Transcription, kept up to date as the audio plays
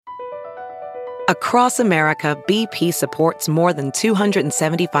Across America, BP supports more than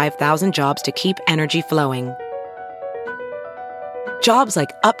 275,000 jobs to keep energy flowing. Jobs like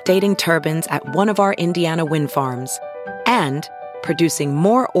updating turbines at one of our Indiana wind farms and producing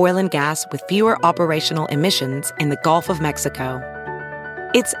more oil and gas with fewer operational emissions in the Gulf of Mexico.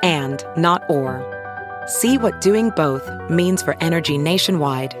 It's and, not or. See what doing both means for energy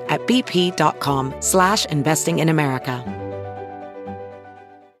nationwide at bp.com/investing in America.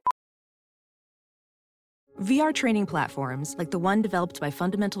 VR training platforms, like the one developed by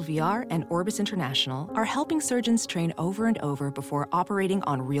Fundamental VR and Orbis International, are helping surgeons train over and over before operating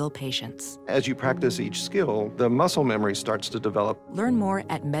on real patients. As you practice each skill, the muscle memory starts to develop. Learn more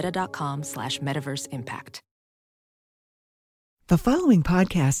at meta.com/metaverseimpact. The following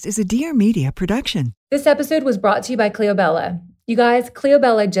podcast is a Dear Media production. This episode was brought to you by Cleobella. You guys,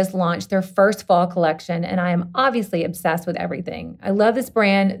 Cleobella just launched their first fall collection, and I am obviously obsessed with everything. I love this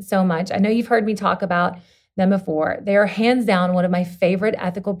brand so much. I know you've heard me talk about them before. They are hands down one of my favorite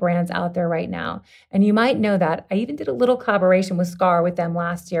ethical brands out there right now. And you might know that. I even did a little collaboration with Scar with them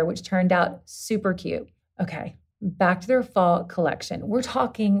last year, which turned out super cute. Okay, back to their fall collection. We're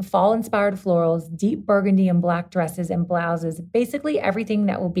talking fall-inspired florals, deep burgundy and black dresses and blouses, basically everything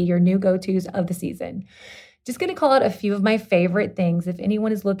that will be your new go-tos of the season. Just going to call out a few of my favorite things if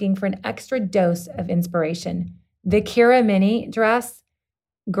anyone is looking for an extra dose of inspiration. The Kira Mini dress,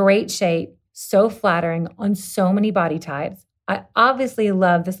 great shape, so flattering on so many body types. I obviously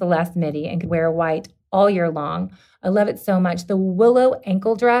love the Celeste midi and could wear white all year long. I love it so much. The Willow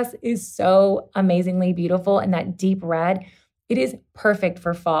ankle dress is so amazingly beautiful in that deep red. It is perfect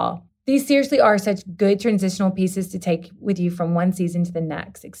for fall. These seriously are such good transitional pieces to take with you from one season to the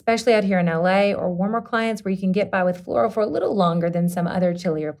next, especially out here in LA or warmer climates where you can get by with floral for a little longer than some other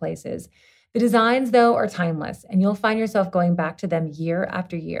chillier places. The designs, though, are timeless, and you'll find yourself going back to them year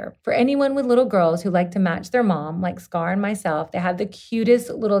after year. For anyone with little girls who like to match their mom, like Scar and myself, they have the cutest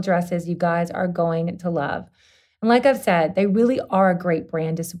little dresses you guys are going to love. And like I've said, they really are a great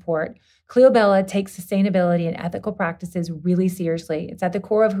brand to support. Cleobella takes sustainability and ethical practices really seriously. It's at the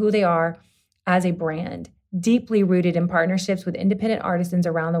core of who they are as a brand, deeply rooted in partnerships with independent artisans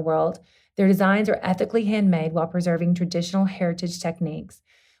around the world. Their designs are ethically handmade while preserving traditional heritage techniques.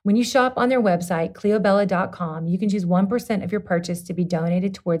 When you shop on their website, cleobella.com, you can choose 1% of your purchase to be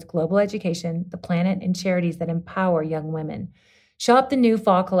donated towards global education, the planet, and charities that empower young women. Shop the new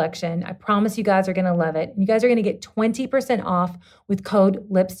fall collection. I promise you guys are going to love it. You guys are going to get 20% off with code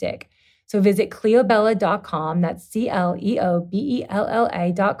LIPSTICK. So visit cleobella.com, that's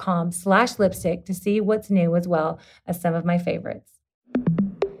CLEOBELLA.com/lipstick to see what's new as well as some of my favorites.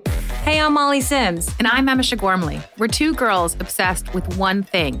 Hey, I'm Molly Sims. And I'm Emma Gormley. We're two girls obsessed with one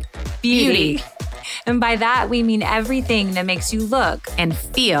thing, beauty. And by that, we mean everything that makes you look and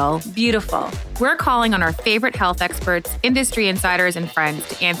feel beautiful. We're calling on our favorite health experts, industry insiders, and friends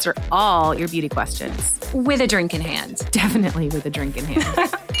to answer all your beauty questions. With a drink in hand. Definitely with a drink in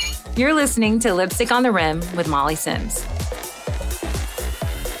hand. You're listening to Lipstick on the Rim with Molly Sims.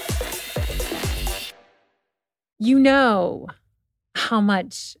 You know how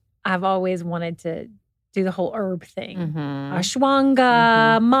much I've always wanted to do the whole herb thing.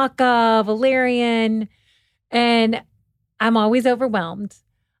 Ashwagandha, maca, valerian. And I'm always overwhelmed.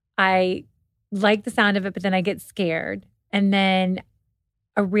 I like the sound of it, but then I get scared. And then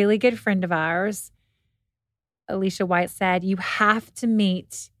a really good friend of ours, Alicia White, said, you have to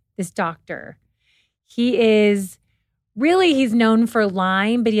meet this doctor. He's known for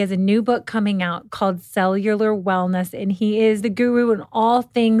Lyme, but he has a new book coming out called Cellular Wellness, and he is the guru in all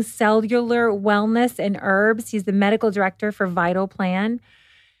things cellular wellness and herbs. He's the medical director for Vital Plan.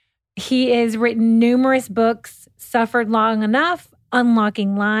 He has written numerous books, Suffered Long Enough,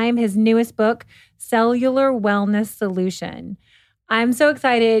 Unlocking Lyme, his newest book, Cellular Wellness Solution. I'm so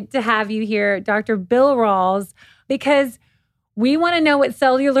excited to have you here, Dr. Bill Rawls, because we want to know what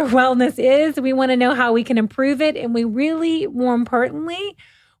cellular wellness is. We want to know how we can improve it. And we really, more importantly,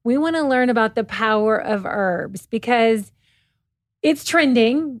 we want to learn about the power of herbs because it's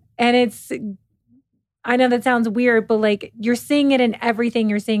trending and I know that sounds weird, but like you're seeing it in everything.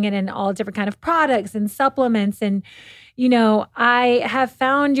 You're seeing it in all different kind of products and supplements. And, I have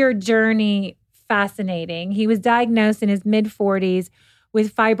found your journey fascinating. He was diagnosed in his mid-40s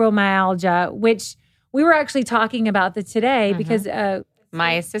with fibromyalgia, which we were actually talking about that today because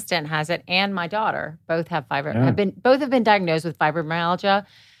my assistant has it and my daughter both have both have been diagnosed with fibromyalgia.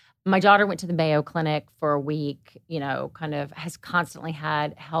 My daughter went to the Mayo Clinic for a week, has constantly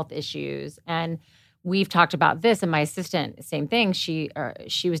had health issues. And we've talked about this, and my assistant, same thing. She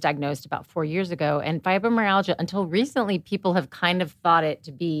was diagnosed about 4 years ago. And fibromyalgia, until recently, people have kind of thought it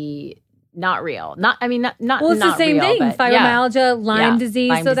to be not real. Not Well, it's not the same real, thing. but Fibromyalgia, Lyme disease.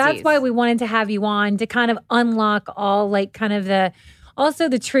 Lyme So that's disease. why we wanted to have you on to kind of unlock all like kind of also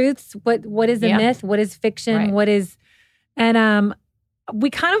the truths. What is a myth? What is fiction? Right. What is, and we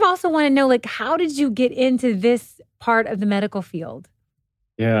kind of also want to know, like, how did you get into this part of the medical field?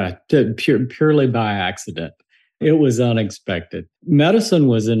 Yeah, purely by accident. It was unexpected. Medicine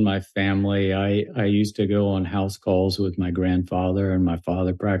was in my family. I used to go on house calls with my grandfather, and my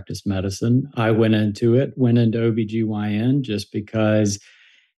father practiced medicine. I went into OBGYN just because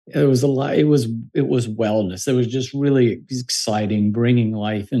it was a lot. It was wellness. It was just really exciting, bringing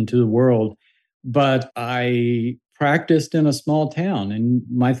life into the world. But I practiced in a small town, and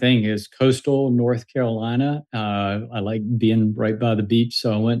my thing is coastal North Carolina. I like being right by the beach,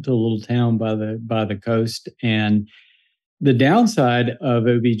 so I went to a little town by the coast. And the downside of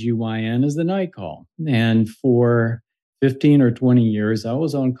OBGYN is the night call. And for 15 or 20 years, I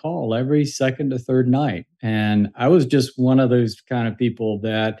was on call every second to third night. And I was just one of those kind of people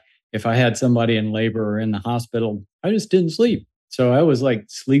that if I had somebody in labor or in the hospital, I just didn't sleep. So I was like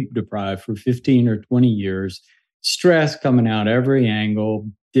sleep deprived for 15 or 20 years, stress coming out every angle,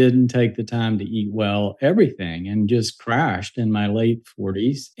 didn't take the time to eat well, everything, and just crashed in my late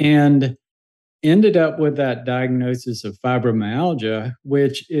 40s. And ended up with that diagnosis of fibromyalgia,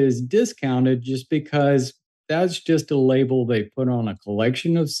 which is discounted just because that's just a label they put on a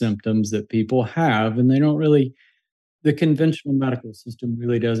collection of symptoms that people have, and they don't really, the conventional medical system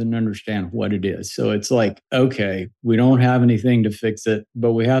really doesn't understand what it is. So it's like, okay, we don't have anything to fix it,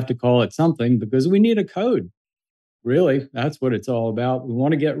 but we have to call it something because we need a code. Really, that's what it's all about. We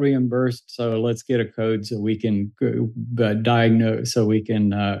want to get reimbursed, so let's get a code so we can diagnose, so we can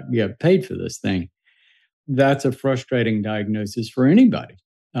get paid for this thing. That's a frustrating diagnosis for anybody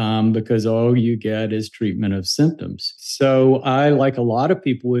because all you get is treatment of symptoms. So I, like a lot of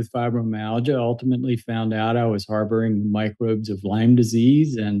people with fibromyalgia, ultimately found out I was harboring microbes of Lyme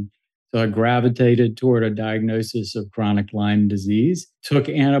disease, and so I gravitated toward a diagnosis of chronic Lyme disease, took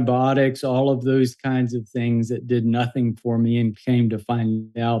antibiotics, all of those kinds of things that did nothing for me, and came to find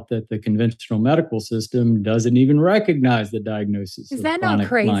out that the conventional medical system doesn't even recognize the diagnosis Is of that chronic not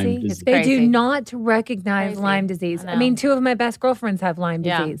crazy? Lyme disease. They do not recognize Lyme disease. I I mean, two of my best girlfriends have Lyme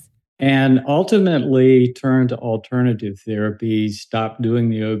disease. And ultimately turned to alternative therapies, stopped doing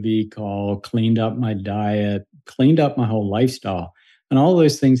the OB call, cleaned up my diet, cleaned up my whole lifestyle. And all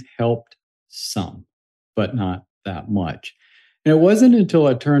those things helped some, but not that much. And it wasn't until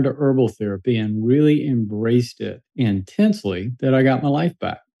I turned to herbal therapy and really embraced it intensely that I got my life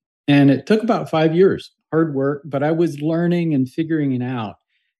back. And it took about 5 years, hard work, but I was learning and figuring it out.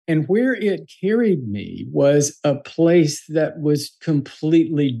 And where it carried me was a place that was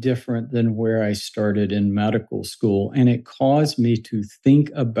completely different than where I started in medical school. And it caused me to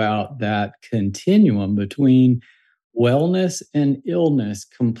think about that continuum between wellness and illness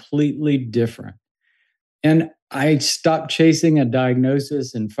completely different. And I stopped chasing a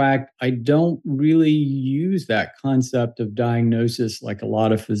diagnosis. In fact, I don't really use that concept of diagnosis like a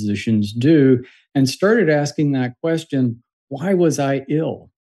lot of physicians do, and started asking that question, why was I ill?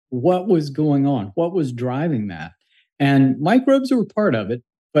 What was going on? What was driving that? And microbes were part of it,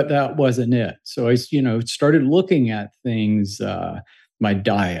 but that wasn't it. So I, started looking at things, my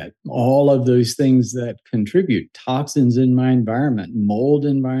diet, all of those things that contribute, toxins in my environment, mold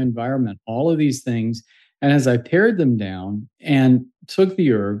in my environment, all of these things. And as I pared them down and took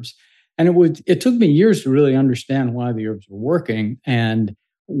the herbs, and it took me years to really understand why the herbs were working. And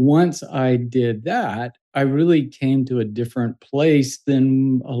once I did that, I really came to a different place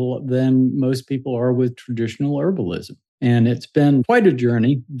than most people are with traditional herbalism. And it's been quite a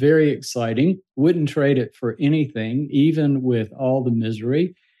journey, very exciting. Wouldn't trade it for anything, even with all the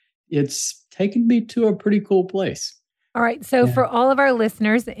misery. It's taken me to a pretty cool place. All right. So for all of our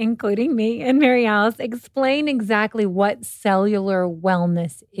listeners, including me and Mary Alice, explain exactly what cellular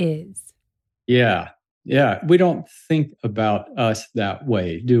wellness is. Yeah. We don't think about us that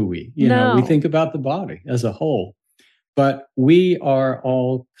way, do we? No. We think about the body as a whole. But we are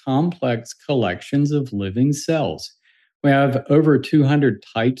all complex collections of living cells. We have over 200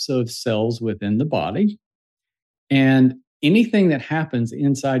 types of cells within the body. And anything that happens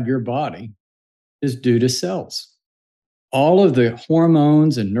inside your body is due to cells. All of the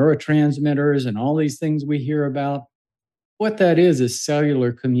hormones and neurotransmitters and all these things we hear about, what that is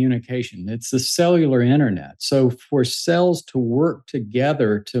cellular communication. It's the cellular internet. So for cells to work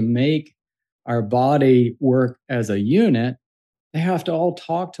together to make our body work as a unit, they have to all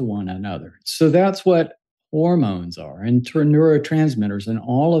talk to one another. So that's what hormones are, and neurotransmitters, and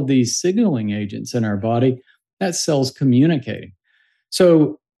all of these signaling agents in our body. That cell's communicating.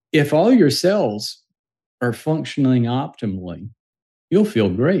 So If all your cells are functioning optimally, you'll feel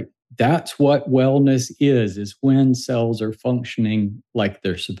great. That's what wellness is when cells are functioning like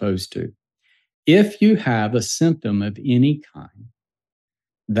they're supposed to. If you have a symptom of any kind,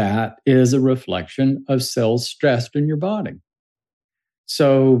 that is a reflection of cells stressed in your body.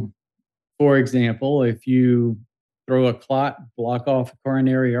 So, for example, if you throw a clot, block off a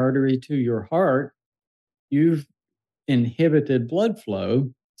coronary artery to your heart, you've inhibited blood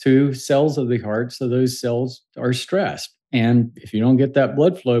flow to cells of the heart, so those cells are stressed. And if you don't get that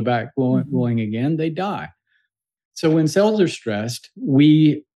blood flow back going again, they die. So when cells are stressed,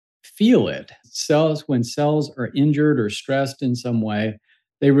 we feel it. When cells are injured or stressed in some way,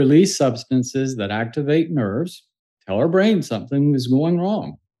 they release substances that activate nerves, tell our brain something is going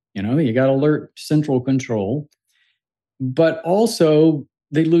wrong. You got alert central control, but also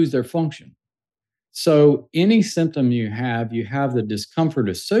they lose their function. So any symptom you have the discomfort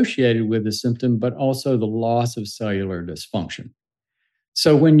associated with the symptom, but also the loss of cellular dysfunction.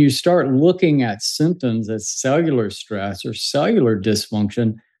 So when you start looking at symptoms as cellular stress or cellular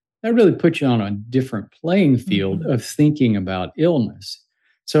dysfunction, that really puts you on a different playing field of thinking about illness.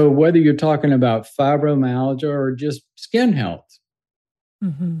 So whether you're talking about fibromyalgia or just skin health,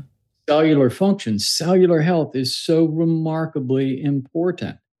 cellular function, cellular health is so remarkably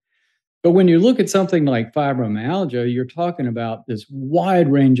important. But when you look at something like fibromyalgia, you're talking about this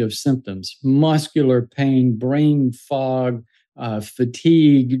wide range of symptoms: muscular pain, brain fog,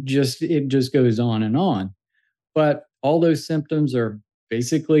 fatigue, it just goes on and on. But all those symptoms are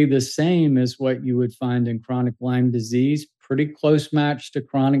basically the same as what you would find in chronic Lyme disease, pretty close match to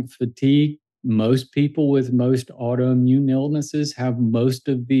chronic fatigue. Most people with most autoimmune illnesses have most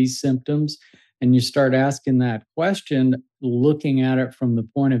of these symptoms. And you start asking that question, looking at it from the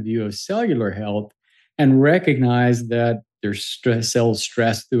point of view of cellular health, and recognize that there's cells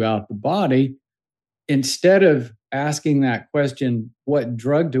stressed throughout the body. Instead of asking that question, what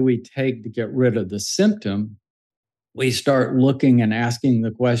drug do we take to get rid of the symptom? We start looking and asking the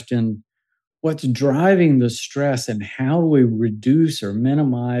question, what's driving the stress and how do we reduce or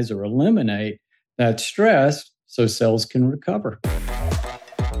minimize or eliminate that stress so cells can recover?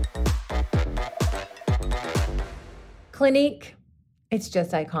 Clinique, it's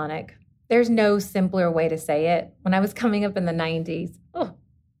just iconic. There's no simpler way to say it. When I was coming up in the 90s,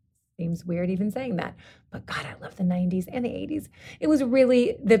 seems weird even saying that, but God, I love the 90s and the 80s. It was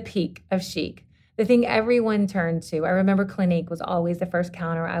really the peak of chic, the thing everyone turned to. I remember Clinique was always the first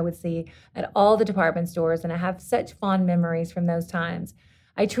counter I would see at all the department stores, and I have such fond memories from those times.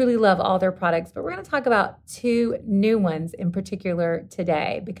 I truly love all their products, but we're going to talk about two new ones in particular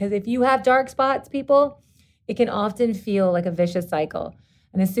today, because if you have dark spots, people, it can often feel like a vicious cycle.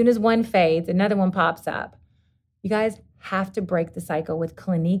 And as soon as one fades, another one pops up. You guys have to break the cycle with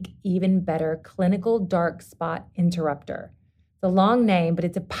Clinique Even Better Clinical Dark Spot Interrupter. It's a long name, but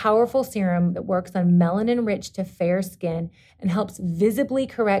it's a powerful serum that works on melanin-rich to fair skin and helps visibly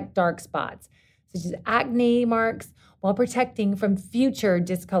correct dark spots, such as acne marks, while protecting from future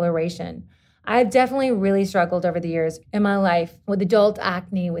discoloration. I've definitely really struggled over the years in my life with adult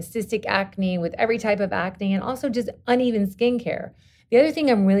acne, with cystic acne, with every type of acne, and also just uneven skincare. The other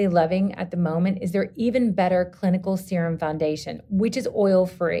thing I'm really loving at the moment is their Even Better Clinical Serum Foundation, which is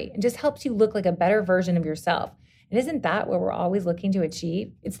oil-free and just helps you look like a better version of yourself. And isn't that what we're always looking to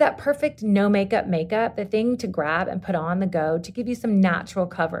achieve? It's that perfect no makeup, the thing to grab and put on the go to give you some natural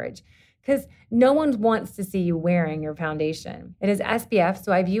coverage. Because no one wants to see you wearing your foundation. It has SPF,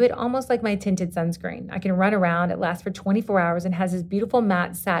 so I view it almost like my tinted sunscreen. I can run around, it lasts for 24 hours and has this beautiful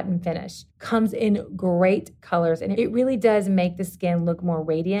matte satin finish. Comes in great colors, and it really does make the skin look more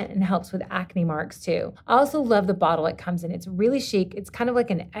radiant and helps with acne marks too. I also love the bottle it comes in. It's really chic. It's kind of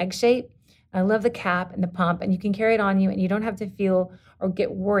like an egg shape. I love the cap and the pump, and you can carry it on you and you don't have to feel or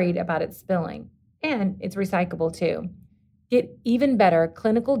get worried about it spilling. And it's recyclable too. Get Even Better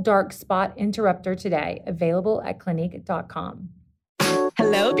Clinical Dark Spot Interrupter today, available at Clinique.com.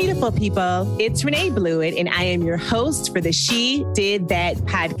 Hello, beautiful people. It's Renee Blewett, and I am your host for the She Did That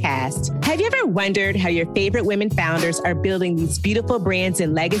podcast. Have you ever wondered how your favorite women founders are building these beautiful brands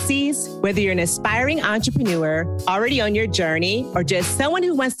and legacies? Whether you're an aspiring entrepreneur, already on your journey, or just someone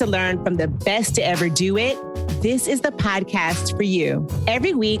who wants to learn from the best to ever do it, this is the podcast for you.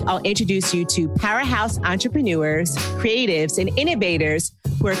 Every week, I'll introduce you to powerhouse entrepreneurs, creatives, and innovators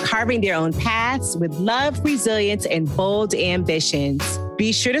who are carving their own paths with love, resilience, and bold ambitions.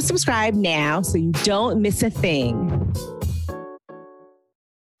 Be sure to subscribe now so you don't miss a thing.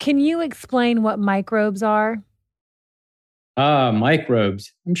 Can you explain what microbes are?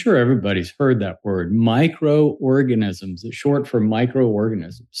 Microbes. I'm sure everybody's heard that word. Microorganisms. It's short for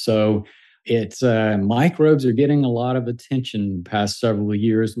microorganisms. So it's microbes are getting a lot of attention the past several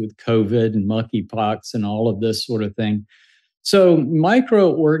years with COVID and monkeypox and all of this sort of thing. So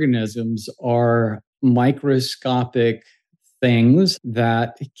microorganisms are microscopic things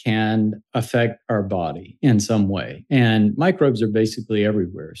that can affect our body in some way. And microbes are basically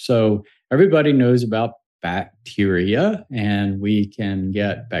everywhere. So everybody knows about bacteria, and we can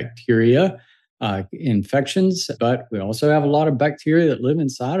get bacteria infections, but we also have a lot of bacteria that live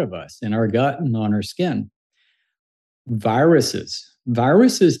inside of us, in our gut and on our skin. Viruses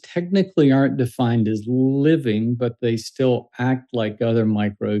technically aren't defined as living, but they still act like other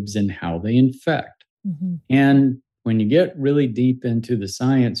microbes in how they infect. Mm-hmm. And when you get really deep into the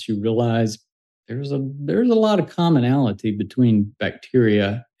science, you realize there's a lot of commonality between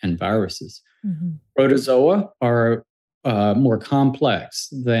bacteria and viruses. Mm-hmm. Protozoa are more complex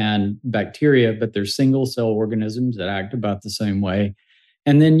than bacteria, but they're single-cell organisms that act about the same way.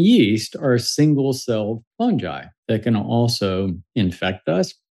 And then yeast are single-celled fungi that can also infect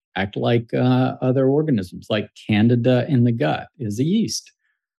us, act like other organisms, like Candida in the gut is a yeast.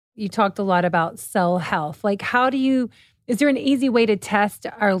 You talked a lot about cell health. Like, is there an easy way to test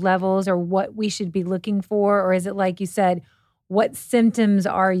our levels or what we should be looking for? Or is it like you said, what symptoms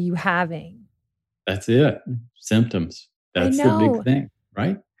are you having? That's it. Symptoms. That's the big thing,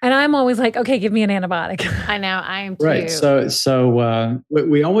 right? And I'm always like, okay, give me an antibiotic. I know, I am too. Right. So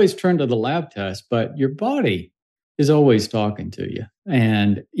we always turn to the lab test, but your body is always talking to you.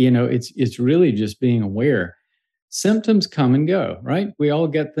 And, it's really just being aware. Symptoms come and go, right? We all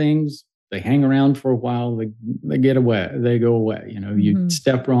get things. They hang around for a while. They get away. They go away. You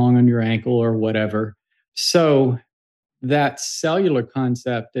step wrong on your ankle or whatever. So that cellular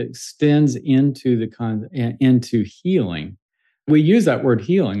concept extends into into healing. We use that word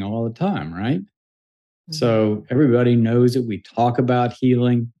healing all the time, right? Mm-hmm. So everybody knows that we talk about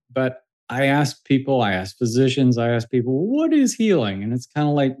healing, but I ask physicians, what is healing? And it's kind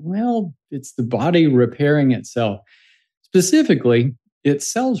of like, well, it's the body repairing itself. Specifically, it's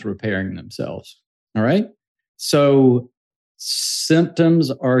cells repairing themselves, all right? So symptoms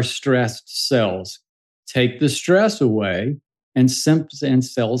are stressed cells. Take the stress away, and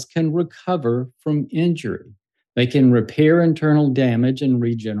cells can recover from injury. They can repair internal damage and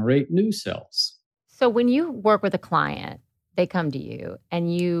regenerate new cells. So when you work with a client, they come to you,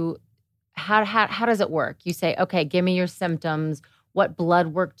 and how does it work? You say, okay, give me your symptoms. What blood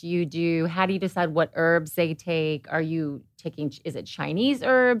work do you do? How do you decide what herbs they take? Are you taking, is it Chinese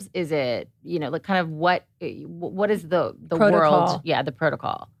herbs? Is it, like kind of what is the protocol. World? Yeah, the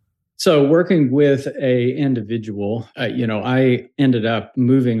protocol. So working with a individual, I ended up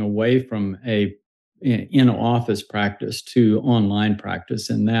moving away from a in-office practice to online practice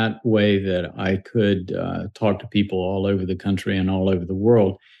in that way that I could talk to people all over the country and all over the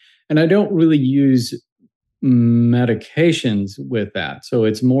world. And I don't really use medications with that. So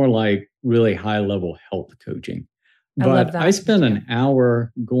it's more like really high-level health coaching. But I spent an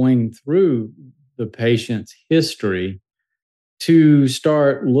hour going through the patient's history to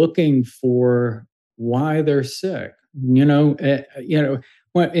start looking for why they're sick. In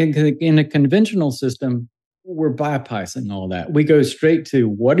a conventional system, we're bypassing all that. We go straight to,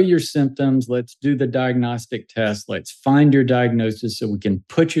 what are your symptoms? Let's do the diagnostic test. Let's find your diagnosis so we can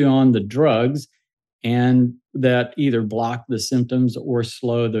put you on the drugs and that either block the symptoms or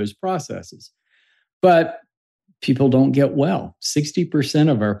slow those processes. But people don't get well.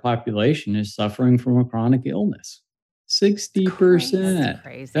 60% of our population is suffering from a chronic illness. 60%.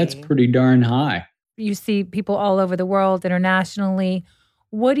 Crazy. That's pretty darn high. You see people all over the world, internationally.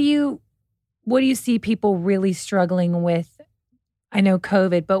 What do you see people really struggling with? I know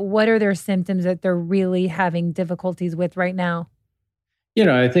COVID, but what are their symptoms that they're really having difficulties with right now?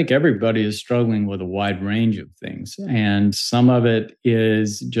 I think everybody is struggling with a wide range of things. And some of it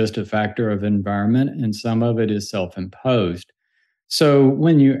is just a factor of environment, and some of it is self-imposed. So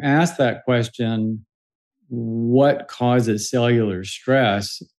when you ask that question, what causes cellular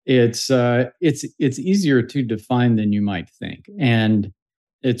stress, it's easier to define than you might think. And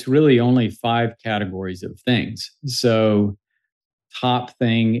it's really only 5 categories of things. So top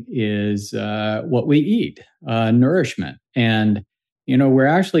thing is what we eat, nourishment. And, we're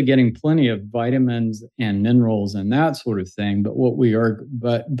actually getting plenty of vitamins and minerals and that sort of thing. But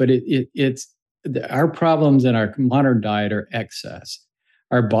it's our problems in our modern diet are excess.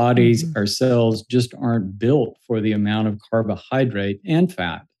 Our bodies, our cells just aren't built for the amount of carbohydrate and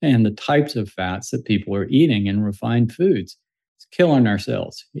fat and the types of fats that people are eating in refined foods. It's killing our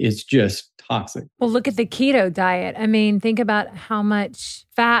cells. It's just toxic. Well, look at the keto diet. I mean, think about how much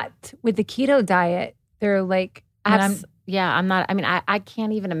fat with the keto diet. They're like, I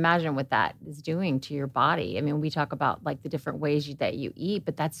can't even imagine what that is doing to your body. I mean, we talk about like the different ways that you eat,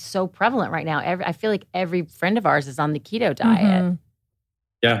 but that's so prevalent right now. I feel like every friend of ours is on the keto diet. Mm-hmm.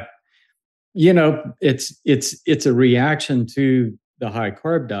 Yeah. You know, it's a reaction to the high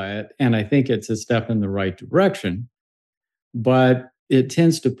carb diet. And I think it's a step in the right direction, but it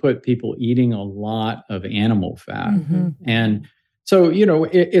tends to put people eating a lot of animal fat. Mm-hmm. And so, you know,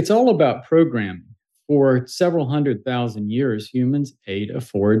 it's all about programming. For several 100,000 years, humans ate a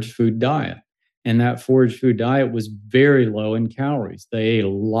forage food diet. And that forage food diet was very low in calories. They ate a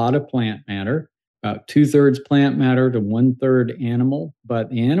lot of plant matter, about 2/3 plant matter to 1/3 animal. But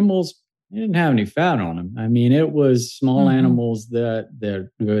the animals, they didn't have any fat on them. I mean, it was small animals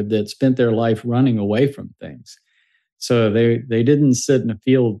that spent their life running away from things. So they didn't sit in a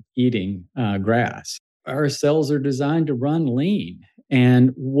field eating grass. Our cells are designed to run lean.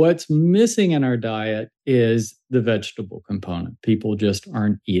 And what's missing in our diet is the vegetable component. People just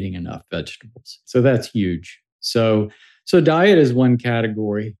aren't eating enough vegetables. So that's huge. So diet is one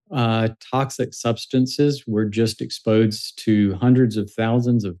category. Toxic substances, we're just exposed to hundreds of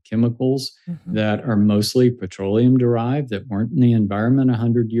thousands of chemicals that are mostly petroleum derived that weren't in the environment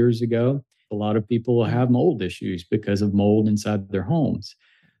 100 years ago. A lot of people have mold issues because of mold inside their homes.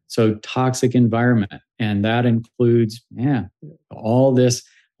 So toxic environment, and that includes, all this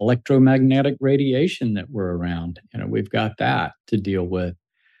electromagnetic radiation that we're around. You know, we've got that to deal with.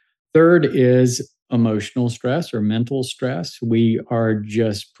 Third is emotional stress or mental stress. We are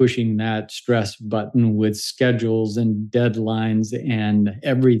just pushing that stress button with schedules and deadlines and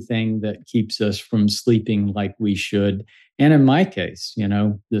everything that keeps us from sleeping like we should. And in my case, you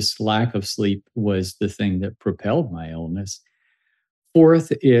know, this lack of sleep was the thing that propelled my illness.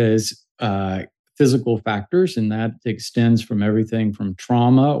 Fourth is physical factors, and that extends from everything from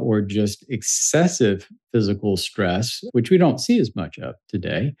trauma or just excessive physical stress, which we don't see as much of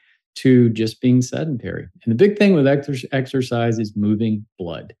today, to just being sedentary. And the big thing with exercise is moving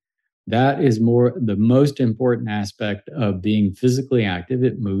blood. That is the most important aspect of being physically active.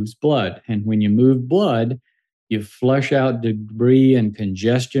 It moves blood. And when you move blood, you flush out debris and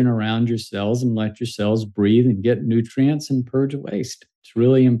congestion around your cells and let your cells breathe and get nutrients and purge waste. It's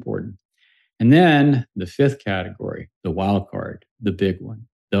really important. And then the fifth category, the wild card, the big one,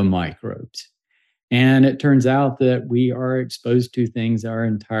 the microbes. And it turns out that we are exposed to things our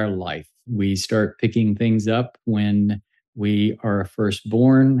entire life. We start picking things up when we are first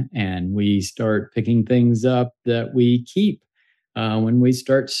born, and we start picking things up that we keep when we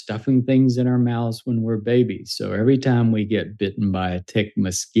start stuffing things in our mouths when we're babies. So every time we get bitten by a tick,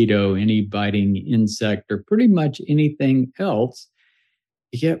 mosquito, any biting insect, or pretty much anything else,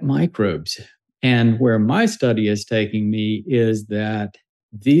 you get microbes. And where my study is taking me is that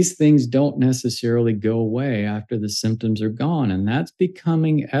these things don't necessarily go away after the symptoms are gone. And that's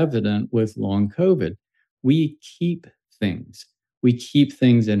becoming evident with long COVID. We keep things. We keep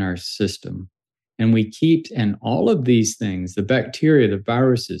things in our system. And all of these things, the bacteria, the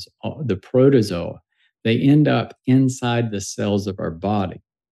viruses, the protozoa, they end up inside the cells of our body.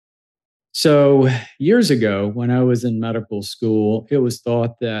 So years ago, when I was in medical school, it was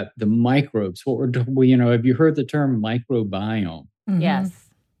thought that the microbes, have you heard the term microbiome? Mm-hmm. Yes.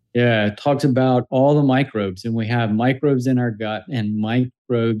 Yeah, it talks about all the microbes, and we have microbes in our gut and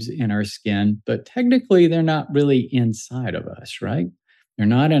microbes in our skin, but technically they're not really inside of us, right? They're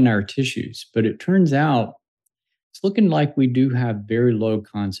not in our tissues, but it turns out it's looking like we do have very low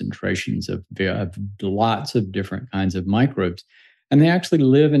concentrations of lots of different kinds of microbes, and they actually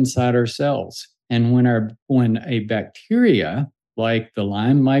live inside our cells. And when a bacteria like the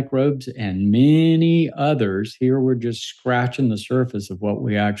Lyme microbes and many others, here we're just scratching the surface of what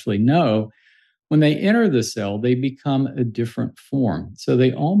we actually know. When they enter the cell, they become a different form. So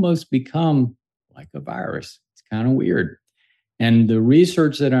they almost become like a virus. It's kind of weird. And the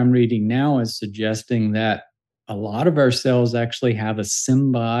research that I'm reading now is suggesting that a lot of our cells actually have a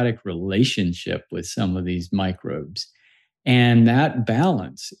symbiotic relationship with some of these microbes. And that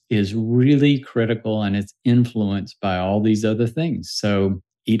balance is really critical, and it's influenced by all these other things. So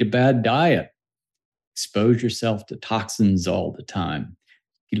eat a bad diet, expose yourself to toxins all the time.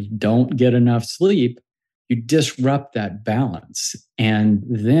 You don't get enough sleep, you disrupt that balance, and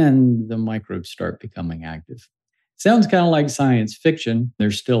then the microbes start becoming active. Sounds kind of like science fiction.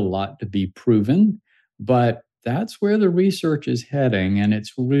 There's still a lot to be proven, but that's where the research is heading, and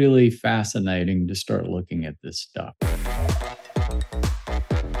it's really fascinating to start looking at this stuff.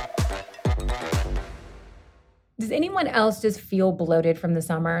 Does anyone else just feel bloated from the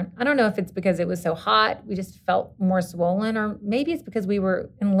summer? I don't know if it's because it was so hot, we just felt more swollen, or maybe it's because we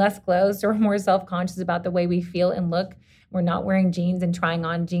were in less clothes or more self-conscious about the way we feel and look. We're not wearing jeans and trying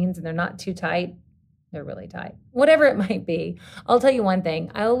on jeans and they're not too tight. They're really tight. Whatever it might be, I'll tell you one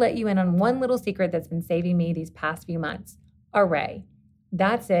thing. I'll let you in on one little secret that's been saving me these past few months. Array.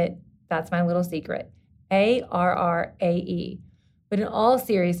 That's it. That's my little secret. ARRAE. But in all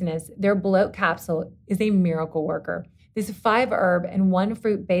seriousness, their bloat capsule is a miracle worker. This 5-herb and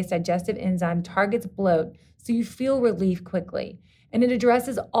 1-fruit-based digestive enzyme targets bloat so you feel relief quickly. And it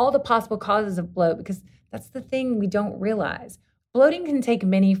addresses all the possible causes of bloat because that's the thing we don't realize. Bloating can take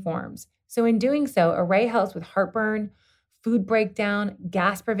many forms. So in doing so, Array helps with heartburn, food breakdown,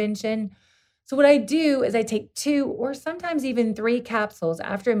 gas prevention. So what I do is I take 2 or sometimes even 3 capsules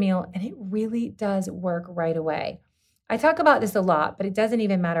after a meal, and it really does work right away. I talk about this a lot, but it doesn't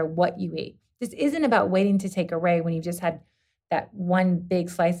even matter what you eat. This isn't about waiting to take Array when you've just had that one big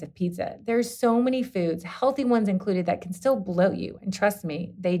slice of pizza. There's so many foods, healthy ones included, that can still bloat you. And trust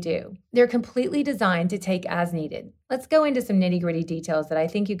me, they do. They're completely designed to take as needed. Let's go into some nitty-gritty details that I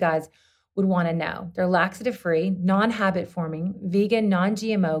think you guys would want to know. They're laxative-free, non-habit forming, vegan,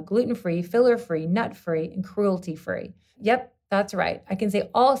 non-GMO, gluten-free, filler-free, nut-free, and cruelty-free. Yep, that's right. I can say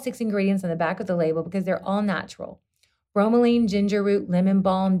all 6 ingredients on the back of the label because they're all natural. Bromelain, ginger root, lemon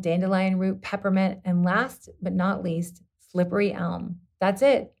balm, dandelion root, peppermint, and last but not least, slippery elm. That's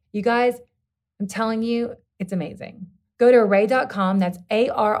it. You guys, I'm telling you, it's amazing. Go to array.com, that's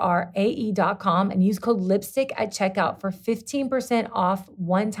ARRAE.com, and use code LIPSTICK at checkout for 15% off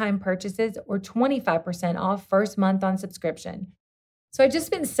one-time purchases or 25% off first month on subscription. So I just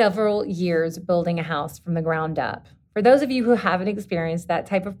spent several years building a house from the ground up. For those of you who haven't experienced that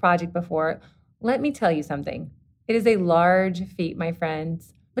type of project before, let me tell you something. It is a large feat, my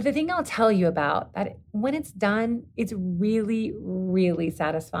friends. But the thing I'll tell you about, that when it's done, it's really, really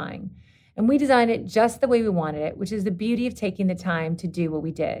satisfying. And we designed it just the way we wanted it, which is the beauty of taking the time to do what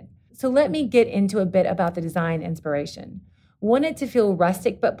we did. So let me get into a bit about the design inspiration. Wanted to feel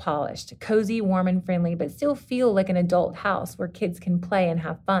rustic but polished, cozy, warm, and friendly, but still feel like an adult house where kids can play and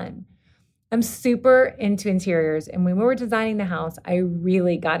have fun. I'm super into interiors, and when we were designing the house, I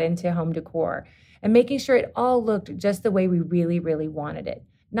really got into home decor and making sure it all looked just the way we really, really wanted it.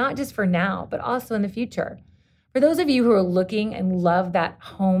 Not just for now, but also in the future. For those of you who are looking and love that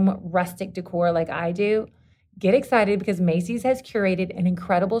home rustic decor like I do, get excited because Macy's has curated an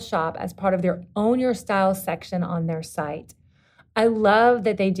incredible shop as part of their Own Your Style section on their site. I love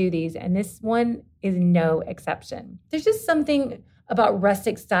that they do these, and this one is no exception. There's just something about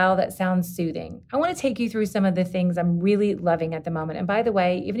rustic style that sounds soothing. I want to take you through some of the things I'm really loving at the moment. And by the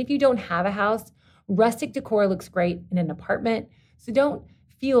way, even if you don't have a house, rustic decor looks great in an apartment, so don't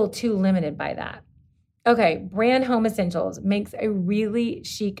feel too limited by that. Okay, Brand Home Essentials makes a really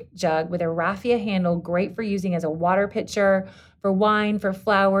chic jug with a raffia handle, great for using as a water pitcher, for wine, for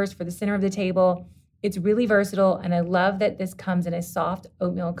flowers, for the center of the table. It's really versatile, and I love that this comes in a soft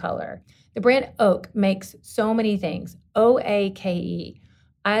oatmeal color. The brand Oak makes so many things, OAKE.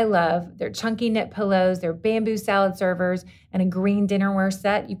 I love their chunky knit pillows, their bamboo salad servers, and a green dinnerware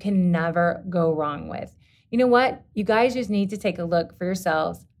set you can never go wrong with. You know what? You guys just need to take a look for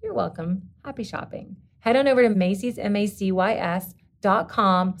yourselves. You're welcome. Happy shopping. Head on over to Macy's,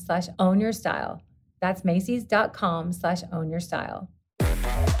 MACYS.com/ownyourstyle. That's Macy's.com/ownyourstyle.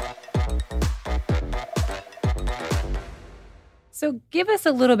 So give us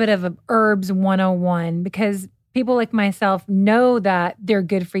a little bit of a Herbs 101, because people like myself know that they're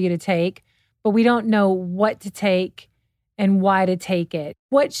good for you to take, but we don't know what to take and why to take it.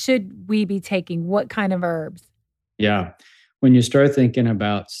 What should we be taking? What kind of herbs? Yeah. When you start thinking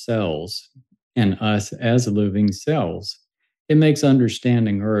about cells and us as living cells, it makes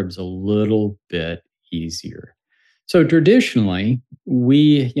understanding herbs a little bit easier. So traditionally,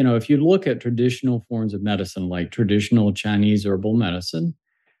 if you look at traditional forms of medicine, like traditional Chinese herbal medicine,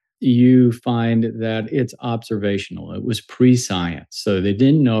 you find that it's observational. It was pre-science. So they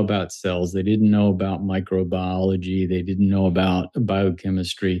didn't know about cells. They didn't know about microbiology. They didn't know about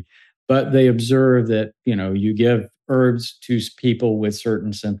biochemistry. But they observed that, you give herbs to people with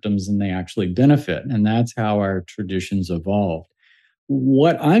certain symptoms and they actually benefit. And that's how our traditions evolved.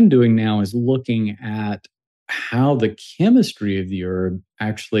 What I'm doing now is looking at how the chemistry of the herb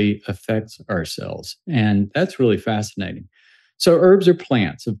actually affects our cells. And that's really fascinating. So herbs are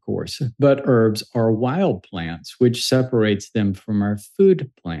plants, of course, but herbs are wild plants, which separates them from our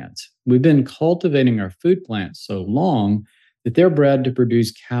food plants. We've been cultivating our food plants so long that they're bred to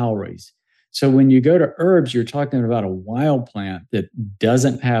produce calories. So when you go to herbs, you're talking about a wild plant that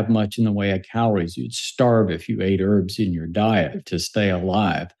doesn't have much in the way of calories. You'd starve if you ate herbs in your diet to stay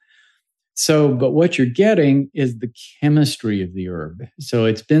alive. So, but what you're getting is the chemistry of the herb. So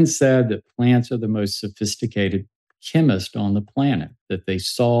it's been said that plants are the most sophisticated chemists on the planet, that they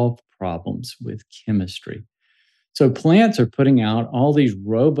solve problems with chemistry. So plants are putting out all these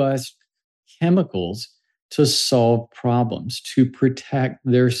robust chemicals to solve problems, to protect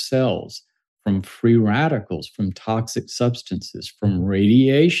their cells from free radicals, from toxic substances, from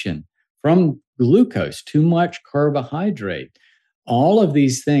radiation, from glucose, too much carbohydrate, all of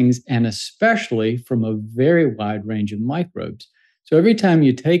these things, and especially from a very wide range of microbes. So every time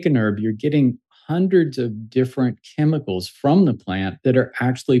you take an herb, you're getting hundreds of different chemicals from the plant that are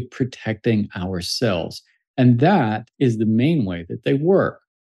actually protecting our cells. And that is the main way that they work.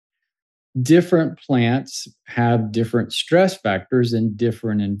 Different plants have different stress factors in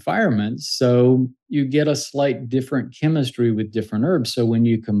different environments. So you get a slight different chemistry with different herbs. So when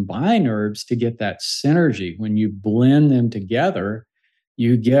you combine herbs to get that synergy, when you blend them together,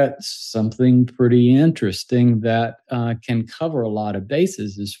 you get something pretty interesting that can cover a lot of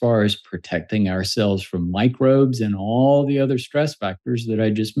bases as far as protecting ourselves from microbes and all the other stress factors that I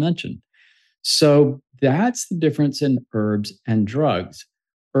just mentioned. So that's the difference in herbs and drugs.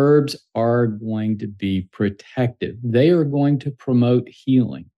 Herbs are going to be protective. They are going to promote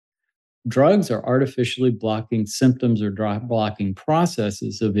healing. Drugs are artificially blocking symptoms or blocking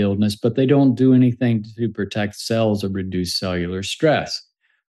processes of illness, but they don't do anything to protect cells or reduce cellular stress.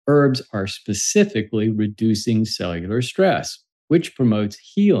 Herbs are specifically reducing cellular stress, which promotes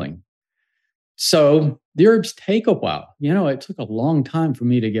healing. So the herbs take a while. It took a long time for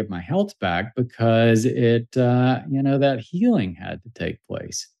me to get my health back because that healing had to take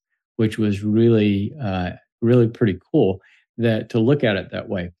place, which was really, really pretty cool to look at it that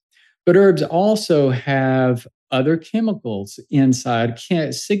way. But herbs also have other chemicals inside,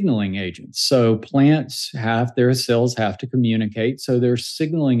 signaling agents. So plants their cells have to communicate. So there's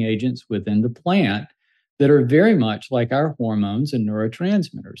signaling agents within the plant that are very much like our hormones and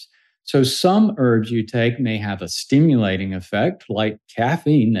neurotransmitters. So some herbs you take may have a stimulating effect, like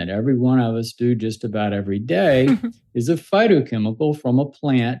caffeine that every one of us do just about every day is a phytochemical from a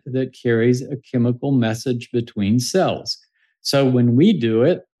plant that carries a chemical message between cells. So when we do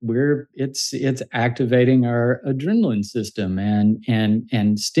it, it's activating our adrenaline system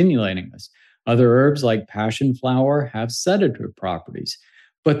and stimulating us. Other herbs like passion flower have sedative properties,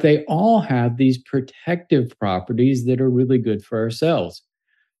 but they all have these protective properties that are really good for our cells.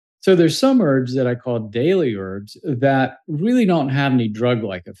 So there's some herbs that I call daily herbs that really don't have any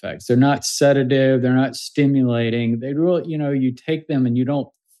drug-like effects. They're not sedative. They're not stimulating. They really, you take them and you don't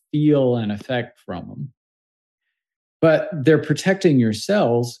feel an effect from them. But they're protecting your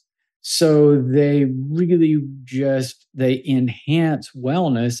cells. So they really they enhance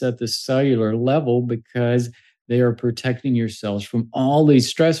wellness at the cellular level because they are protecting your cells from all these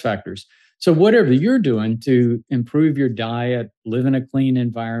stress factors. So whatever you're doing to improve your diet, live in a clean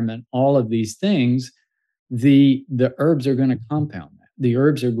environment, all of these things, the herbs are going to compound that. The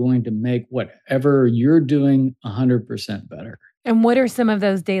herbs are going to make whatever you're doing 100% better. And what are some of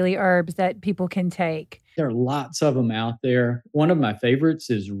those daily herbs that people can take? There are lots of them out there. One of my favorites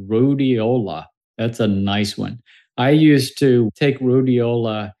is rhodiola. That's a nice one. I used to take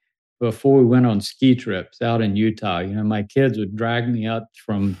rhodiola before we went on ski trips out in Utah. My kids would drag me up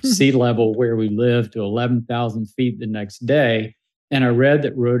from sea level where we live to 11,000 feet the next day. And I read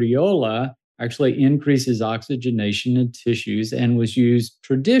that rhodiola actually increases oxygenation in tissues and was used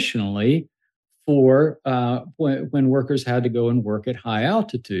traditionally for when workers had to go and work at high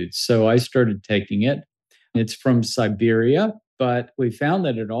altitudes. So I started taking it. It's from Siberia, but we found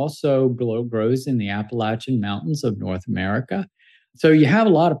that it also grows in the Appalachian Mountains of North America. So you have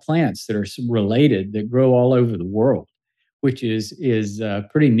a lot of plants that are related that grow all over the world, which is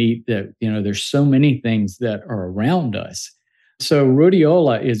pretty neat that, there's so many things that are around us. So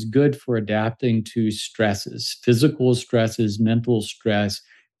rhodiola is good for adapting to stresses, physical stresses, mental stress,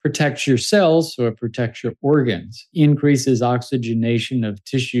 protects your cells, so it protects your organs, increases oxygenation of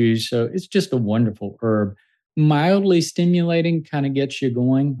tissues. So it's just a wonderful herb. Mildly stimulating, kind of gets you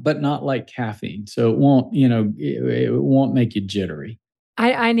going, but not like caffeine. So it won't, it won't make you jittery.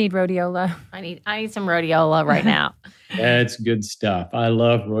 I need rhodiola. I need some rhodiola right now. That's good stuff. I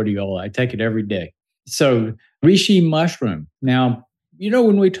love rhodiola. I take it every day. So reishi mushroom. Now,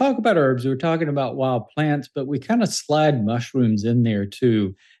 when we talk about herbs, we're talking about wild plants, but we kind of slide mushrooms in there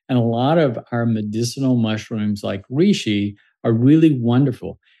too. And a lot of our medicinal mushrooms like reishi are really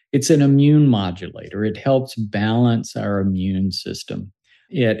wonderful. It's an immune modulator. It helps balance our immune system.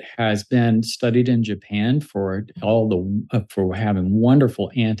 It has been studied in Japan for for having wonderful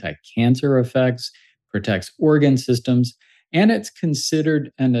anti-cancer effects, protects organ systems, and it's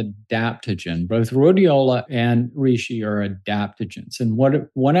considered an adaptogen. Both rhodiola and reishi are adaptogens. And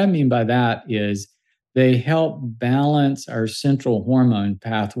what I mean by that is they help balance our central hormone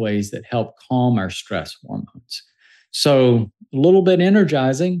pathways that help calm our stress hormones. So a little bit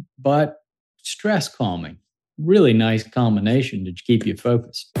energizing, but stress calming. Really nice combination to keep you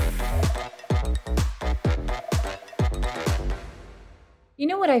focused. You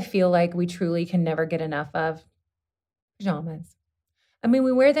know what I feel like we truly can never get enough of? Pajamas. I mean,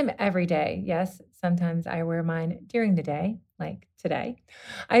 we wear them every day. Yes, sometimes I wear mine during the day, like today.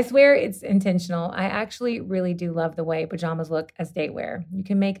 I swear it's intentional. I actually really do love the way pajamas look as day wear. You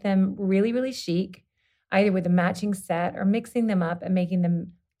can make them really, really chic, either with a matching set or mixing them up and making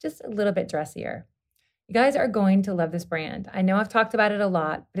them just a little bit dressier. You guys are going to love this brand. I know I've talked about it a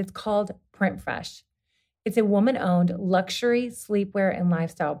lot, but it's called Print Fresh. It's a woman-owned luxury sleepwear and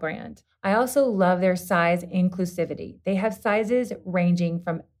lifestyle brand. I also love their size inclusivity. They have sizes ranging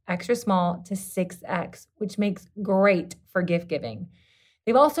from extra small to 6X, which makes great for gift giving.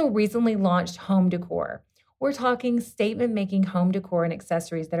 They've also recently launched home decor. We're talking statement-making home decor and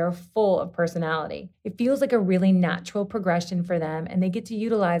accessories that are full of personality. It feels like a really natural progression for them, and they get to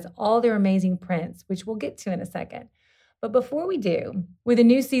utilize all their amazing prints, which we'll get to in a second. But before we do, with a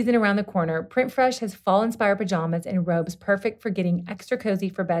new season around the corner, Print Fresh has fall-inspired pajamas and robes perfect for getting extra cozy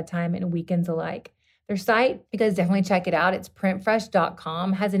for bedtime and weekends alike. Their site, you guys definitely check it out. It's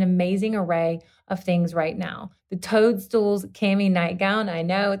printfresh.com, has an amazing array of things right now. The Toadstools Cami Nightgown, I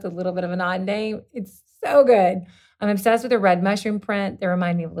know it's a little bit of an odd name. It's so good. I'm obsessed with the red mushroom print. They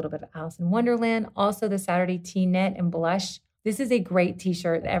remind me of a little bit of Alice in Wonderland. Also the Saturday tea knit and blush. This is a great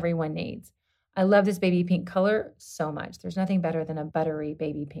t-shirt that everyone needs. I love this baby pink color so much. There's nothing better than a buttery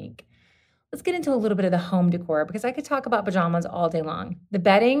baby pink. Let's get into a little bit of the home decor because I could talk about pajamas all day long. The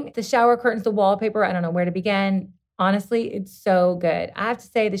bedding, the shower curtains, the wallpaper, I don't know where to begin. Honestly, it's so good. I have to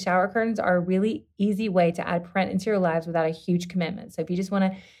say the shower curtains are a really easy way to add print into your lives without a huge commitment. So if you just want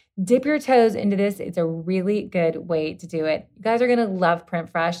to dip your toes into this, it's a really good way to do it. You guys are going to love Print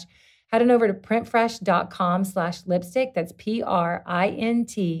Fresh. Head on over to printfresh.com/lipstick. That's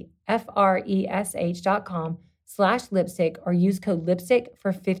printfresh.com/lipstick or use code lipstick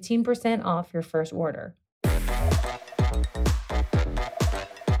for 15% off your first order.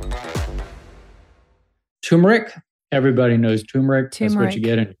 Turmeric. Everybody knows turmeric. That's what you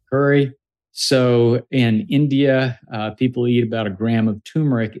get in curry. So in India, people eat about 1 gram of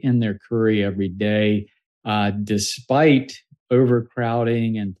turmeric in their curry every day. Despite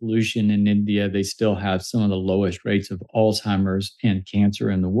overcrowding and pollution in India, they still have some of the lowest rates of Alzheimer's and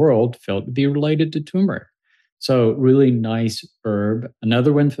cancer in the world felt to be related to turmeric. So really nice herb.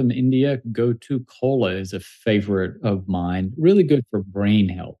 Another one from India, Gotu Kola is a favorite of mine. Really good for brain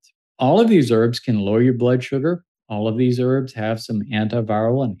health. All of these herbs can lower your blood sugar. All of these herbs have some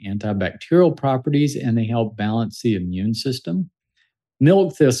antiviral and antibacterial properties, and they help balance the immune system.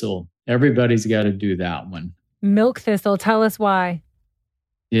 Milk thistle, everybody's got to do that one. Milk thistle, tell us why.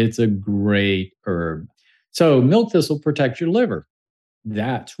 It's a great herb. So milk thistle protects your liver.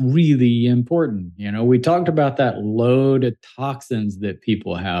 That's really important. You know, we talked about that load of toxins that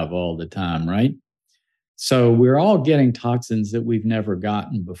people have all the time, right? So we're all getting toxins that we've never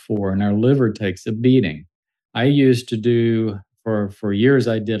gotten before, and our liver takes a beating. I used to do, for years,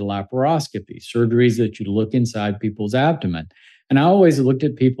 I did laparoscopy, surgeries that you look inside people's abdomen. And I always looked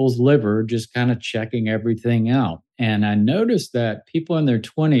at people's liver, just kind of checking everything out. And I noticed that people in their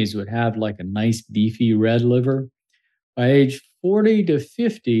 20s would have like a nice beefy red liver. By age 40 to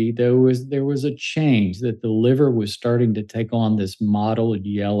 50, there was a change that the liver was starting to take on this mottled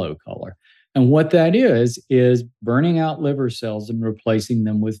yellow color. And what that is burning out liver cells and replacing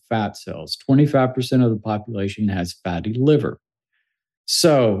them with fat cells. 25% of the population has fatty liver.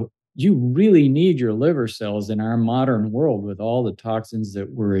 So you really need your liver cells in our modern world with all the toxins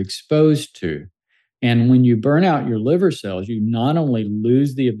that we're exposed to. And when you burn out your liver cells, you not only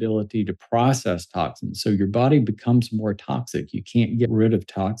lose the ability to process toxins, so your body becomes more toxic. You can't get rid of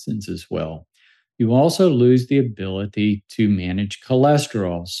toxins as well. You also lose the ability to manage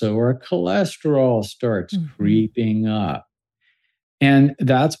cholesterol. So our cholesterol starts creeping up. And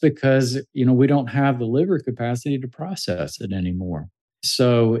that's because, we don't have the liver capacity to process it anymore.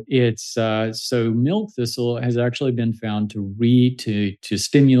 So so milk thistle has actually been found to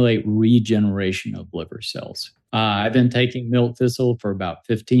stimulate regeneration of liver cells. I've been taking milk thistle for about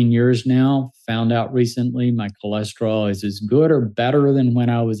 15 years now. Found out recently my cholesterol is as good or better than when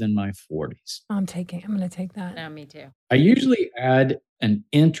I was in my 40s. I'm going to take that. No, me too. I usually add an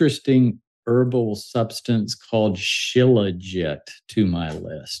interesting herbal substance called shilajit to my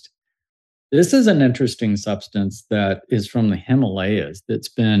list. This is an interesting substance that is from the Himalayas that's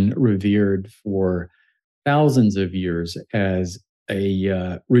been revered for thousands of years as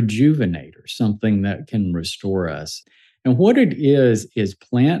a rejuvenator, something that can restore us. And what it is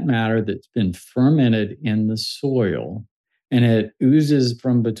plant matter that's been fermented in the soil, and it oozes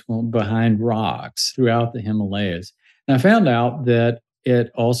from behind rocks throughout the Himalayas. And I found out that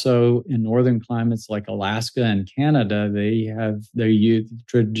it also, in northern climates like Alaska and Canada,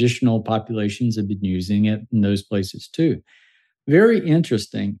 traditional populations have been using it in those places too. Very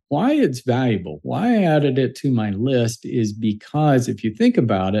interesting. Why it's valuable, why I added it to my list is because if you think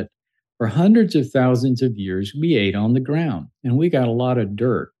about it, for hundreds of thousands of years, we ate on the ground and we got a lot of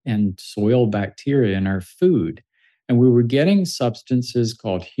dirt and soil bacteria in our food. And we were getting substances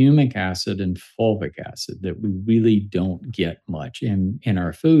called humic acid and fulvic acid that we really don't get much in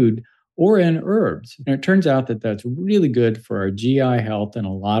our food or in herbs. And it turns out that that's really good for our GI health and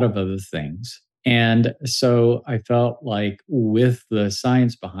a lot of other things. And so I felt like with the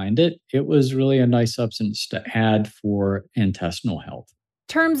science behind it, it was really a nice substance to add for intestinal health.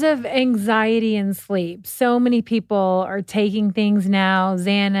 In terms of anxiety and sleep, so many people are taking things now,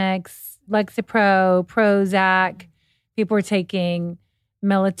 Xanax, Lexapro, Prozac. People are taking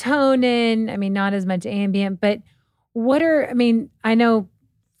melatonin. I mean, not as much Ambien, but I know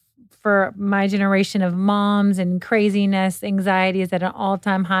for my generation of moms and craziness, anxiety is at an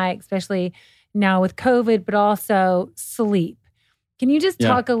all-time high, especially now with COVID, but also sleep. Can you just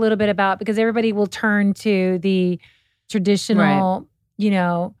talk a little bit about, because everybody will turn to the traditional,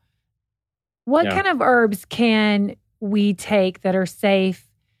 what kind of herbs can we take that are safe,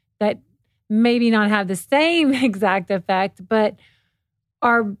 that maybe not have the same exact effect, but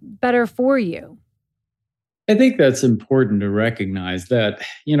are better for you? I think that's important to recognize that,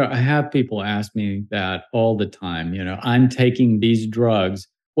 I have people ask me that all the time. I'm taking these drugs.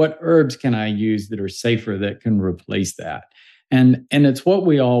 What herbs can I use that are safer that can replace that? And it's what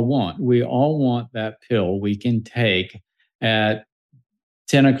we all want. We all want that pill we can take at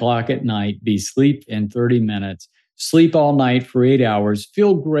 10 o'clock at night, be asleep in 30 minutes, sleep all night for 8 hours,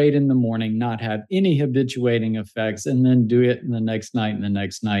 feel great in the morning, not have any habituating effects, and then do it in the next night and the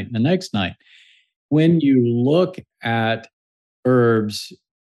next night and the next night. When you look at herbs,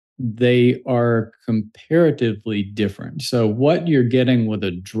 they are comparatively different. So what you're getting with a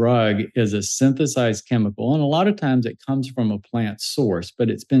drug is a synthesized chemical. And a lot of times it comes from a plant source, but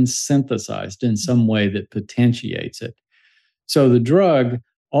it's been synthesized in some way that potentiates it. So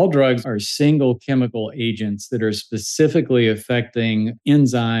all drugs are single chemical agents that are specifically affecting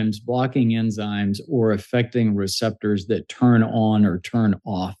enzymes, blocking enzymes, or affecting receptors that turn on or turn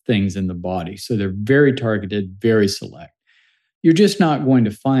off things in the body. So they're very targeted, very select. You're just not going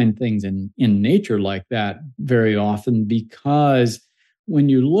to find things in nature like that very often, because when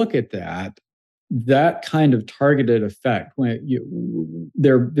you look at that kind of targeted effect,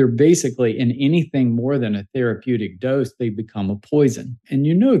 they're basically in anything more than a therapeutic dose, they become a poison. And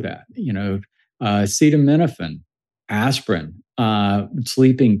that, acetaminophen, aspirin,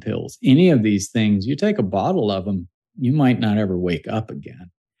 sleeping pills, any of these things, you take a bottle of them, you might not ever wake up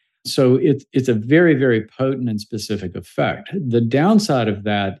again. So it's a very, very potent and specific effect. The downside of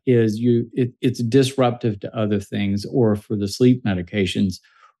that is it's disruptive to other things, or for the sleep medications,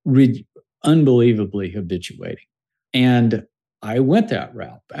 unbelievably habituating. And I went that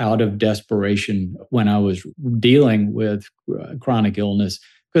route out of desperation when I was dealing with chronic illness,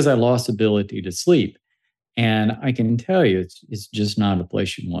 because I lost ability to sleep. And I can tell you, it's just not a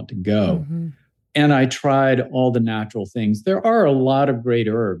place you want to go. Mm-hmm. And I tried all the natural things. There are a lot of great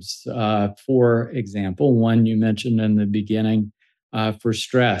herbs. For example, one you mentioned in the beginning, for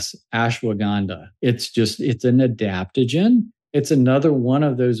stress, ashwagandha. It's an adaptogen. It's another one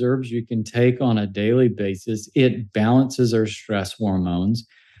of those herbs you can take on a daily basis. It balances our stress hormones.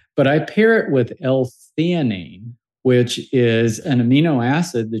 But I pair it with L-theanine, which is an amino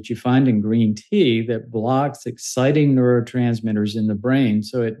acid that you find in green tea that blocks exciting neurotransmitters in the brain.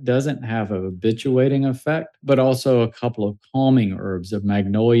 So it doesn't have a habituating effect, but also a couple of calming herbs, a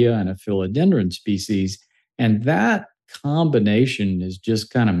magnolia and a philodendron species. And that combination is just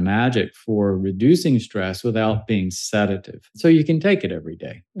kind of magic for reducing stress without being sedative. So you can take it every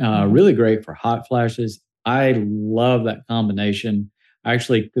day. Really great for hot flashes. I love that combination.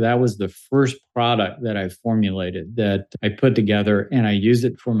 Actually, that was the first product that I formulated, that I put together, and I used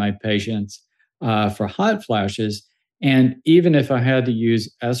it for my patients. for hot flashes. And even if I had to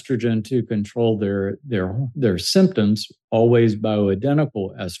use estrogen to control their symptoms, always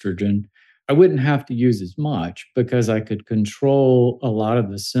bioidentical estrogen, I wouldn't have to use as much because I could control a lot of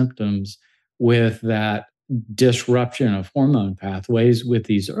the symptoms with that disruption of hormone pathways with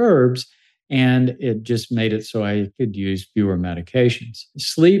these herbs. And it just made it so I could use fewer medications.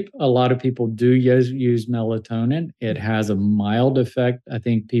 Sleep, a lot of people do use melatonin. It has a mild effect. I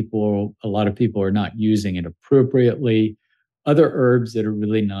think a lot of people are not using it appropriately. Other herbs that are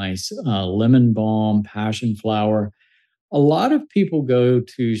really nice, lemon balm, passion flower. A lot of people go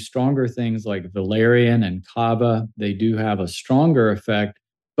to stronger things like valerian and kava. They do have a stronger effect.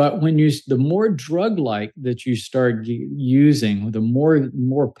 But the more drug-like that you start using, the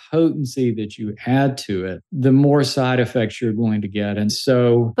more potency that you add to it, the more side effects you're going to get. And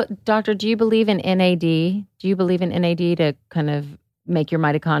so... But doctor, do you believe in NAD? Do you believe in NAD to kind of make your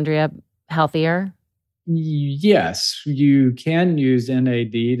mitochondria healthier? Yes, you can use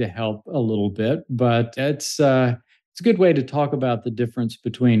NAD to help a little bit, but it's a good way to talk about the difference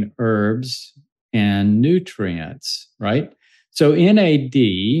between herbs and nutrients, right? So NAD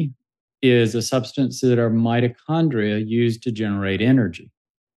is a substance that our mitochondria use to generate energy.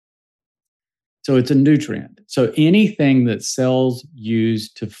 So it's a nutrient. So anything that cells use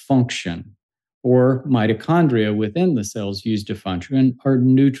to function or mitochondria within the cells use to function are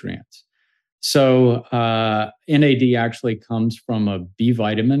nutrients. So NAD actually comes from a B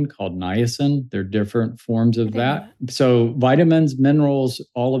vitamin called niacin. There are different forms of that. So vitamins, minerals,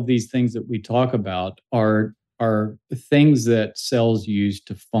 all of these things that we talk about are things that cells use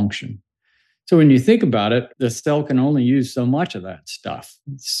to function. So when you think about it, the cell can only use so much of that stuff.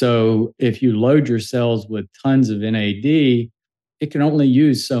 So if you load your cells with tons of NAD, it can only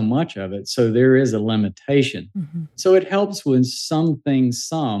use so much of it. So there is a limitation. Mm-hmm. So it helps with some things,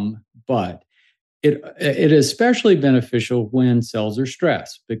 but it is especially beneficial when cells are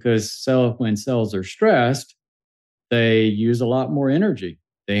stressed, because when cells are stressed, they use a lot more energy.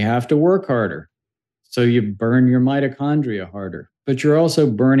 They have to work harder. So you burn your mitochondria harder, but you're also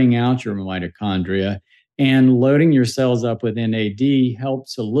burning out your mitochondria, and loading your cells up with NAD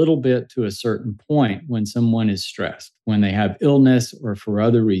helps a little bit to a certain point when someone is stressed, when they have illness or for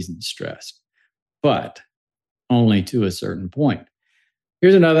other reasons stressed, but only to a certain point.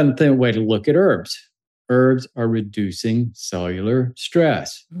 Here's another way to look at herbs. Herbs are reducing cellular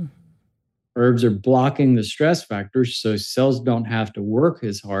stress. Mm-hmm. Herbs are blocking the stress factors so cells don't have to work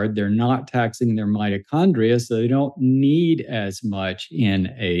as hard. They're not taxing their mitochondria, so they don't need as much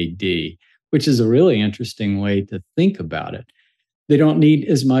NAD, which is a really interesting way to think about it. They don't need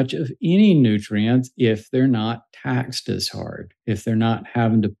as much of any nutrients if they're not taxed as hard, if they're not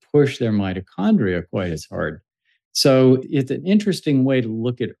having to push their mitochondria quite as hard. So it's an interesting way to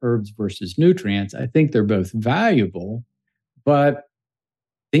look at herbs versus nutrients. I think they're both valuable, but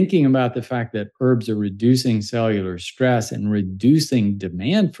thinking about the fact that herbs are reducing cellular stress and reducing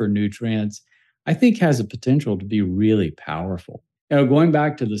demand for nutrients, I think has a potential to be really powerful. Going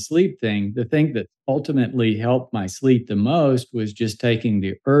back to the sleep thing, the thing that ultimately helped my sleep the most was just taking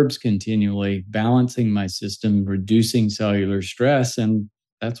the herbs continually, balancing my system, reducing cellular stress, and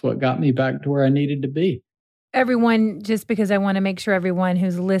that's what got me back to where I needed to be. Everyone, just because I want to make sure everyone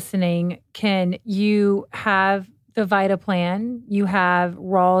who's listening you have the VitaPlan, you have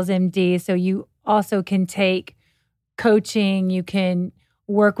Rawls MD, so you also can take coaching, you can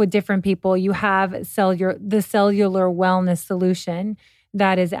work with different people. You have the cellular wellness solution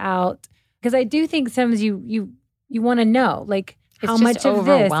that is out. Because I do think sometimes you want to know, like, how much of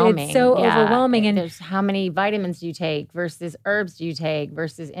this, it's so overwhelming. And there's how many vitamins do you take versus herbs do you take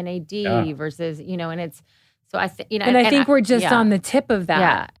versus NAD versus, and it's, so I think, and I think we're just on the tip of that.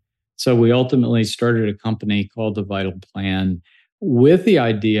 Yeah. So we ultimately started a company called the VitaPlan with the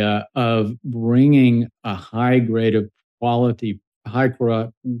idea of bringing a high grade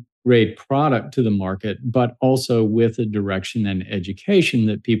product to the market, but also with a direction and education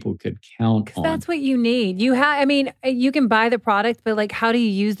that people could count on. That's what you need. You can buy the product, but like, how do you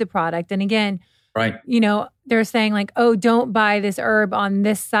use the product? And again, right. They're saying like, oh, don't buy this herb on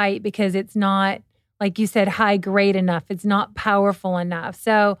this site because it's not, like you said, high grade enough. It's not powerful enough.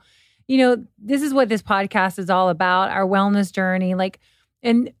 So, this is what this podcast is all about, our wellness journey.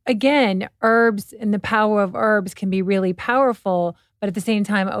 And again, herbs and the power of herbs can be really powerful, but at the same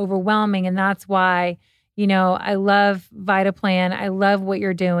time, overwhelming. And that's why, I love VitaPlan. I love what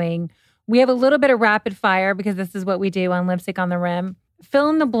you're doing. We have a little bit of rapid fire because this is what we do on Lipstick on the Rim. Fill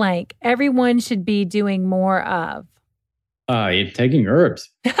in the blank. Everyone should be doing more of. Taking herbs.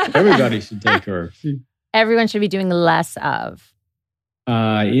 Everybody should take herbs. Everyone should be doing less of.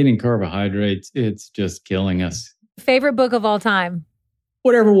 Eating carbohydrates, it's just killing us. Favorite book of all time?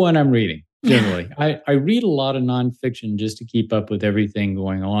 Whatever one I'm reading, generally. I read a lot of nonfiction just to keep up with everything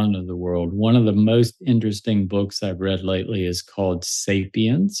going on in the world. One of the most interesting books I've read lately is called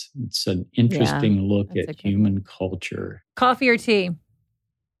Sapiens. It's an interesting look at human culture. Coffee or tea?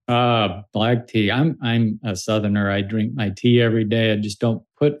 Black tea. I'm a Southerner. I drink my tea every day. I just don't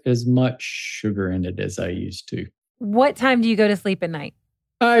put as much sugar in it as I used to. What time do you go to sleep at night?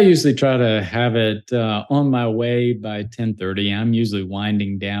 I usually try to have it on my way by 10:30. I'm usually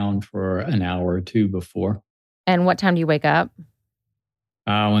winding down for an hour or two before. And what time do you wake up?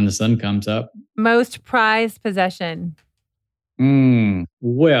 When the sun comes up. Most prized possession?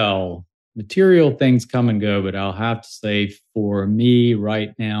 Well, material things come and go, but I'll have to say for me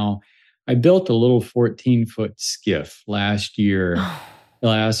right now, I built a little 14-foot skiff last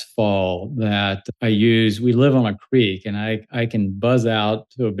fall that I use. We live on a creek, and I can buzz out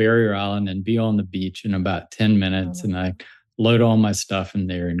to a barrier island and be on the beach in about 10 minutes. And I load all my stuff in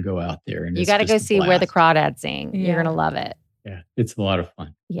there and go out there. And you got to go see Where the Crawdads Sing. Yeah. You're going to love it. Yeah, it's a lot of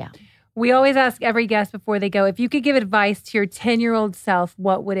fun. Yeah. We always ask every guest before they go, if you could give advice to your 10-year-old self,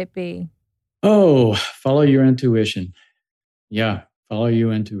 what would it be? Oh, follow your intuition. Yeah, follow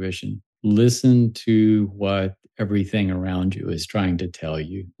your intuition. Listen to what everything around you is trying to tell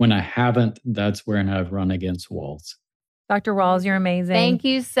you. When I haven't, that's when I've run against walls. Dr. Rawls, you're amazing. Thank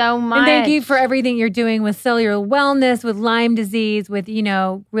you so much. And thank you for everything you're doing with cellular wellness, with Lyme disease, with,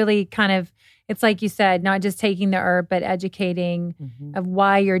 really kind of, it's like you said, not just taking the herb, but educating of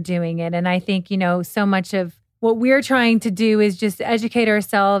why you're doing it. And I think, so much of what we're trying to do is just educate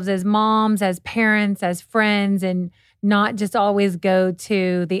ourselves as moms, as parents, as friends, and not just always go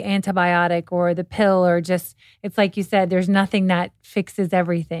to the antibiotic or the pill or just, it's like you said, there's nothing that fixes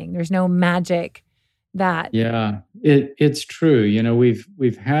everything. There's no magic that. Yeah, it's true.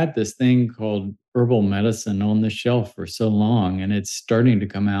 We've had this thing called herbal medicine on the shelf for so long, and it's starting to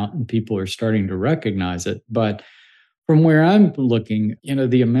come out and people are starting to recognize it. But from where I'm looking,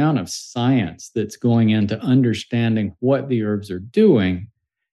 the amount of science that's going into understanding what the herbs are doing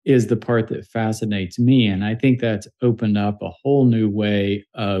is the part that fascinates me. And I think that's opened up a whole new way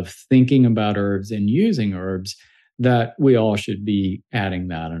of thinking about herbs and using herbs that we all should be adding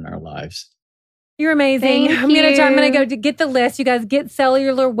that in our lives. You're amazing. I'm going to go to get the list. You guys get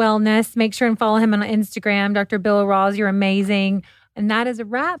Cellular Wellness. Make sure and follow him on Instagram. Dr. Bill Rawls, you're amazing. And that is a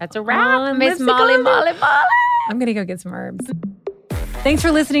wrap. That's a wrap. Miss Molly. I'm going to go get some herbs. Thanks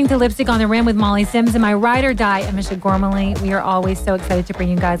for listening to Lipstick on the Rim with Molly Sims and my ride or die, Amisha Gormley. We are always so excited to bring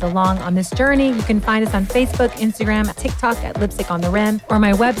you guys along on this journey. You can find us on Facebook, Instagram, TikTok at Lipstick on the Rim, or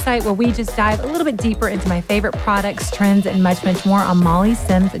my website where we just dive a little bit deeper into my favorite products, trends, and much, much more on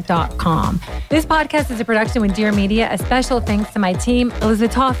mollysims.com. This podcast is a production with Dear Media. A special thanks to my team,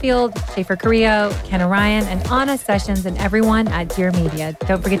 Elizabeth Tawfield, Schaefer Carrillo, Ken Orion, and Anna Sessions, and everyone at Dear Media.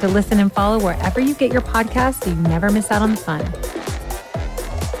 Don't forget to listen and follow wherever you get your podcasts so you never miss out on the fun.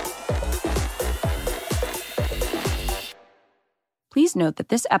 Please note that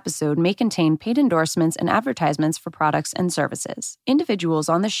this episode may contain paid endorsements and advertisements for products and services. Individuals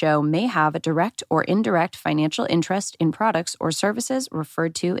on the show may have a direct or indirect financial interest in products or services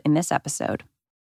referred to in this episode.